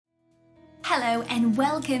Hello and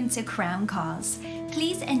welcome to Crown Cars.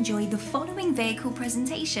 Please enjoy the following vehicle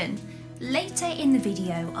presentation. Later in the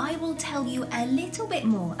video, I will tell you a little bit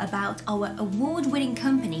more about our award-winning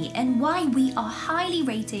company and why we are highly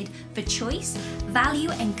rated for choice,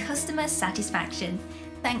 value and customer satisfaction.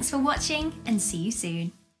 Thanks for watching and see you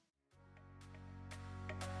soon.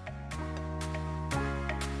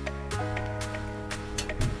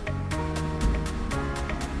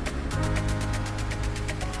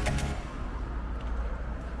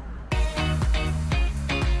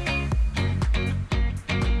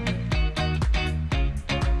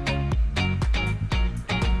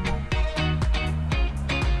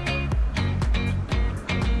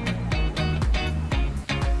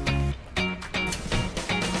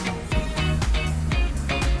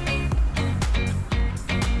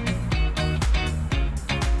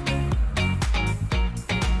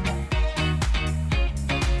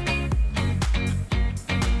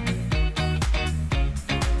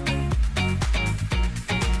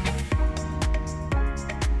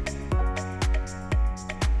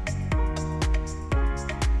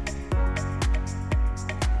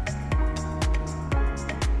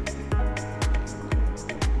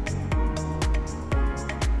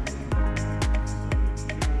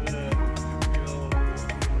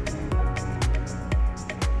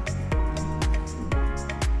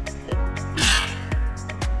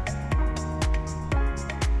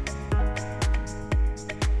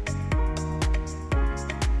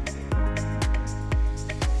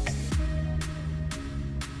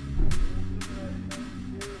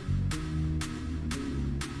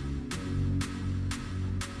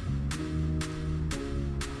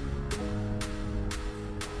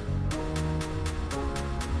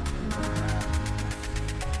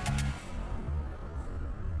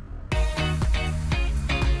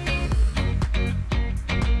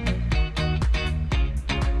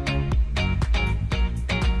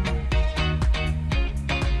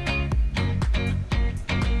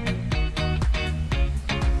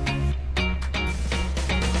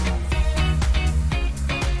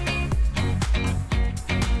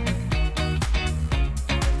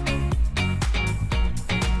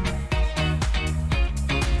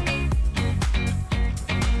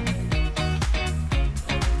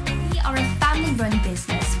 Run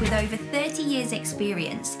business with over 30 years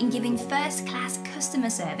experience in giving first-class customer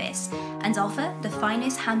service and offer the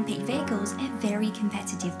finest hand-picked vehicles at very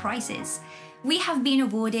competitive prices. We have been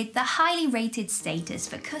awarded the highly rated status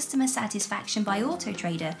for customer satisfaction by Auto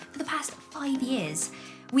Trader for the past 5 years.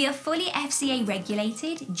 We are fully FCA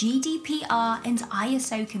regulated, GDPR and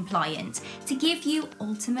ISO compliant to give you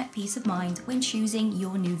ultimate peace of mind when choosing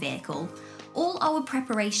your new vehicle. All our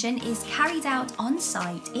preparation is carried out on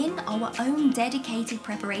site in our own dedicated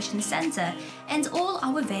preparation centre, and all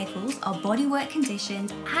our vehicles are bodywork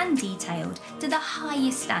conditioned and detailed to the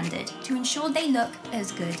highest standard to ensure they look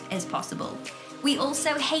as good as possible. We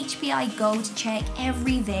also HPI Gold check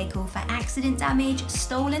every vehicle for accident damage,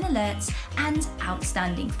 stolen alerts and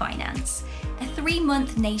outstanding finance. A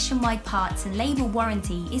 3-month nationwide parts and label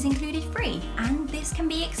warranty is included free, and this can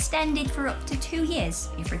be extended for up to 2 years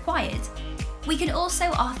if required. We can also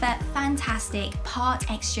offer fantastic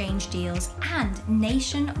part exchange deals and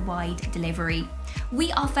nationwide delivery.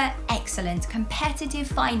 We offer excellent competitive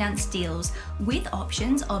finance deals with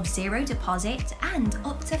options of 0 deposit and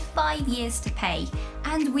up to 5 years to pay.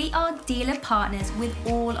 And we are dealer partners with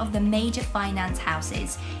all of the major finance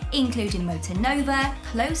houses, including Motor Nova,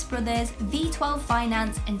 Close Brothers, V12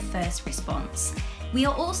 Finance and First Response. We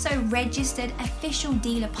are also registered official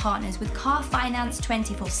dealer partners with Car Finance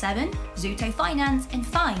 24/7, Zuto Finance and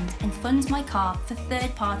Find and Fund My Car for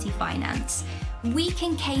third-party finance. We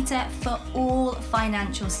can cater for all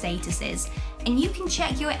financial statuses, and you can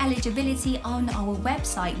check your eligibility on our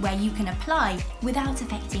website where you can apply without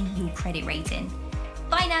affecting your credit rating.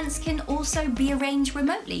 Finance can also be arranged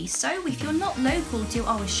remotely, so if you're not local to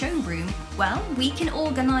our showroom, well, we can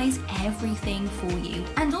organise everything for you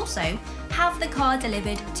and also have the car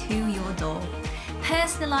delivered to your door.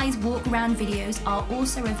 Personalised walk-around videos are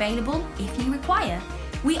also available if you require.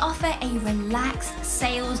 We offer a relaxed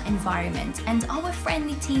sales environment, and our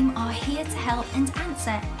friendly team are here to help and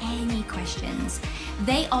answer any questions.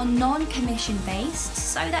 They are non-commission based,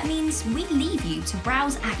 so that means we leave you to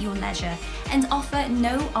browse at your leisure and offer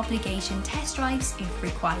no obligation test drives if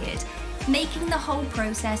required, making the whole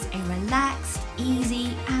process a relaxed,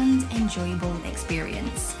 easy and enjoyable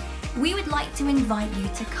experience. We would like to invite you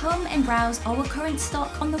to come and browse our current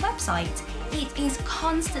stock on the website. It is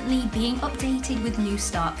constantly being updated with new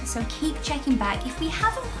stock, so keep checking back if we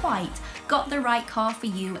haven't quite got the right car for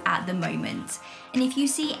you at the moment. And if you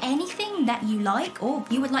see anything that you like or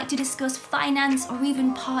you would like to discuss finance or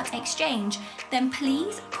even part exchange, then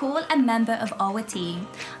please call a member of our team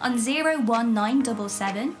on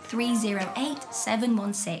 01977 308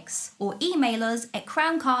 716 or email us at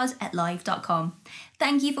crowncars@live.com.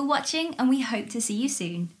 Thank you for watching and we hope to see you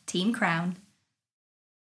soon. Team Crown.